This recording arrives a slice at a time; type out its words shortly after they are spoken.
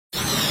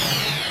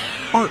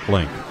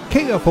ArtLink.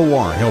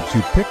 KFOR helps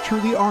you picture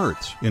the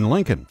arts in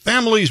Lincoln.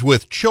 Families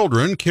with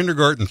children,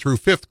 kindergarten through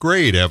 5th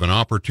grade, have an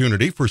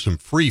opportunity for some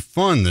free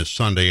fun this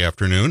Sunday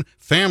afternoon.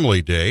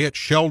 Family Day at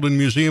Sheldon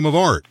Museum of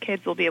Art.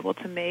 Kids will be able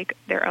to make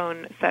their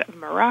own set of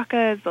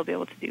maracas. They'll be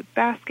able to do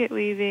basket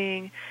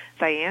weaving,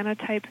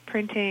 cyanotype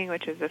printing,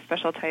 which is a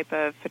special type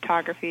of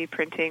photography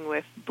printing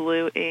with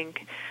blue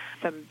ink,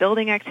 some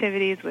building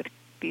activities with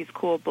these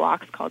cool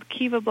blocks called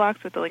Kiva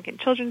blocks with the Lincoln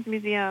Children's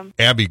Museum.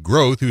 Abby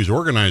Groth, who's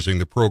organizing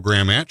the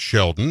program at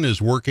Sheldon,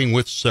 is working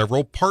with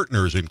several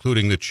partners,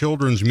 including the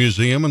Children's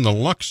Museum and the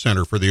Lux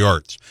Center for the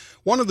Arts.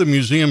 One of the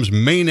museum's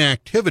main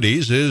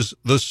activities is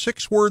the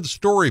 6-word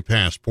story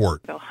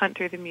passport. They'll hunt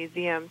through the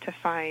museum to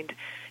find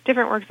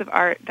different works of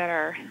art that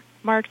are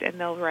marked, and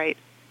they'll write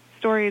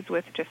stories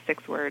with just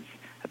 6 words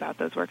about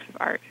those works of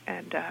art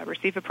and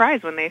receive a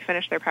prize when they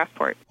finish their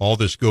passport. All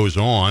this goes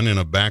on in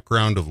a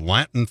background of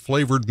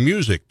Latin-flavored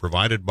music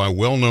provided by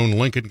well-known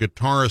Lincoln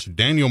guitarist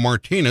Daniel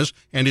Martinez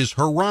and his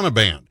Harana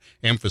Band,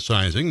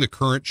 emphasizing the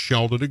current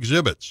Sheldon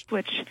exhibits,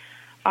 which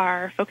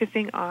are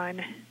focusing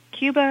on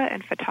Cuba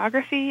and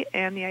photography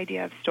and the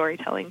idea of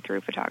storytelling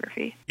through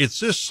photography. It's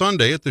this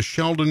Sunday at the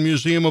Sheldon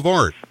Museum of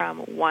Art. From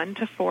 1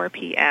 to 4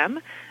 p.m.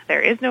 There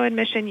is no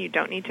admission. You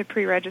don't need to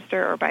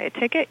pre-register or buy a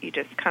ticket. You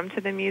just come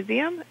to the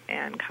museum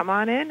and come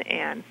on in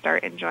and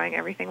start enjoying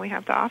everything we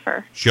have to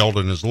offer.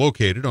 Sheldon is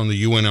located on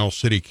the UNL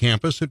City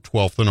campus at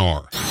 12th and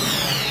R.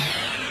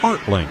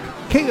 ArtLink.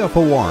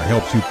 KFOR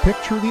helps you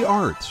picture the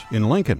arts in Lincoln.